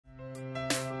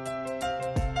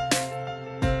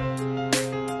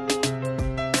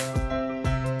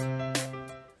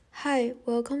Hi,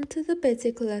 welcome to the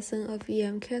basic lesson of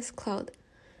EMQX Cloud.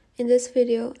 In this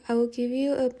video, I will give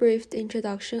you a brief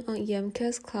introduction on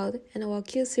EMQX Cloud and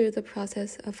walk you through the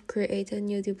process of create a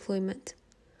new deployment.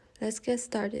 Let's get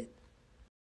started.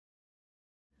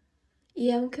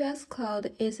 EMQX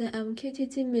Cloud is an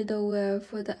MQTT middleware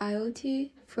for the IoT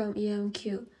from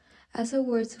EMQ. As the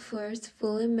world's first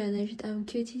fully managed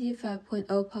MQTT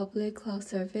 5.0 public cloud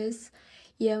service,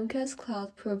 EMQX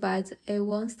Cloud provides a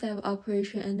one-step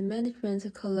operation and management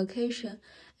co-location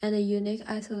and a unique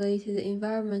isolated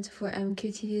environment for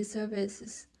MQTT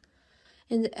services.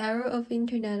 In the era of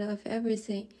Internet of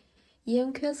Everything,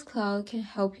 EMQX Cloud can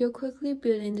help you quickly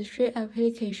build industry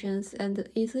applications and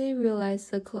easily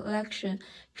realize the collection,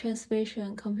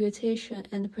 transmission, computation,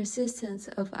 and persistence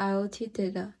of IoT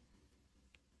data.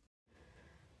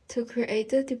 To create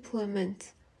the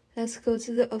deployment, let's go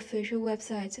to the official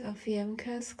website of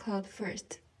EMQX Cloud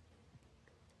first.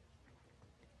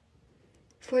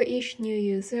 For each new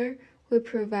user, we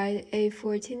provide a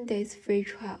 14 days free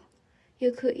trial.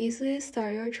 You could easily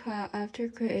start your trial after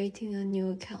creating a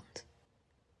new account.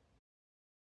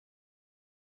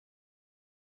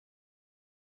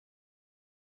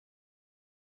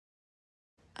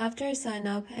 After sign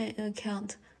up an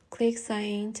account, click Sign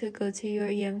In to go to your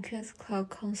EMQX Cloud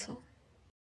console.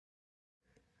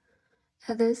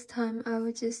 At this time, I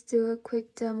will just do a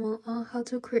quick demo on how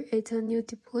to create a new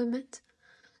deployment.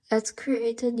 Let's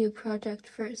create a new project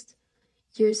first.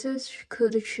 Users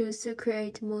could choose to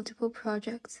create multiple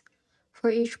projects. For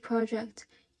each project,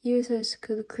 users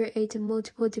could create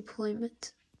multiple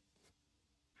deployments.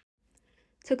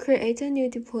 To create a new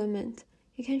deployment,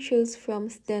 you can choose from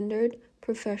Standard,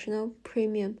 Professional,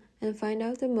 Premium, and find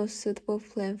out the most suitable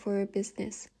plan for your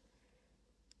business.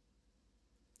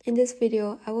 In this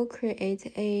video, I will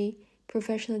create a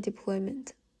professional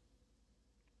deployment.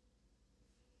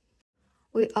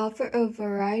 We offer a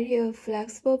variety of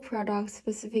flexible product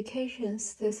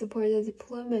specifications to support the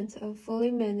deployment of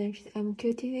fully managed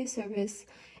MQTT service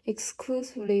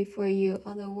exclusively for you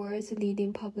on the world's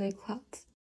leading public clouds.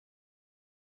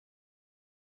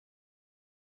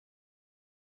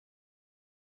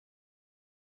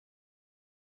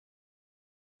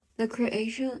 The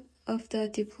creation of the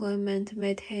deployment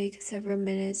may take several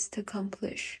minutes to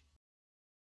accomplish.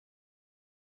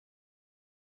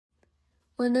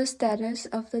 When the status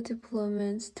of the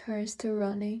deployment turns to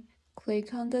running,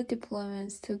 click on the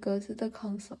deployments to go to the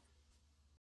console.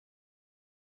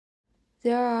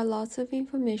 There are lots of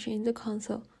information in the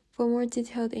console. For more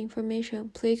detailed information,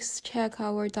 please check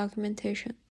our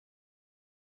documentation.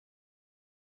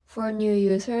 For new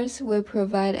users, we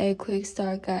provide a quick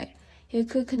start guide. You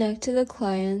could connect to the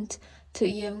client to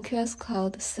EMQX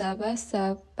Cloud step by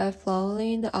step by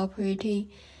following the operating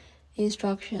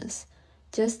instructions.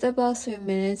 Just about 3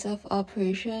 minutes of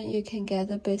operation, you can get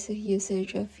the basic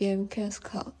usage of EMQX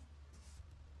Cloud.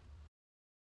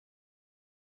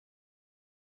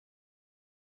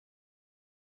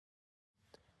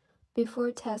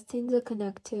 Before testing the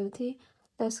connectivity,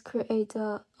 let's create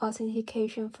the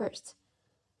authentication first.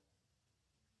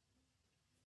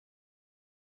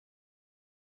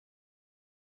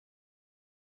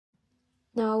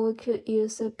 Now we could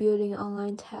use the building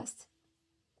online test.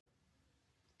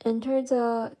 Enter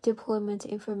the deployment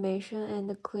information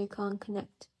and click on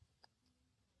Connect.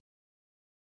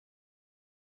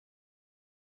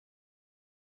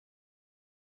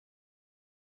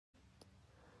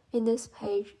 In this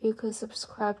page, you could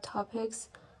subscribe topics,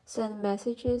 send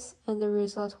messages, and the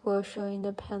result will show in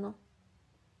the panel.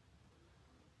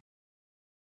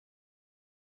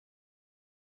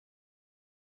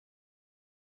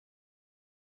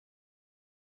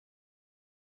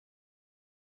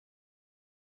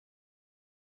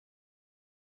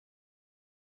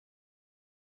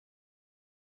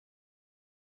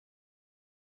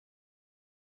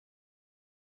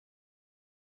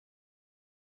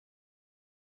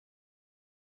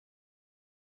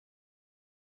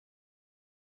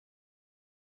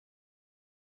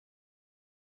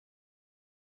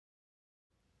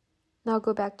 Now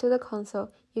go back to the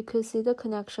console. You could see the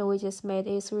connection we just made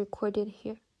is recorded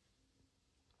here.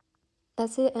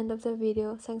 That's the end of the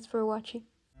video. Thanks for watching.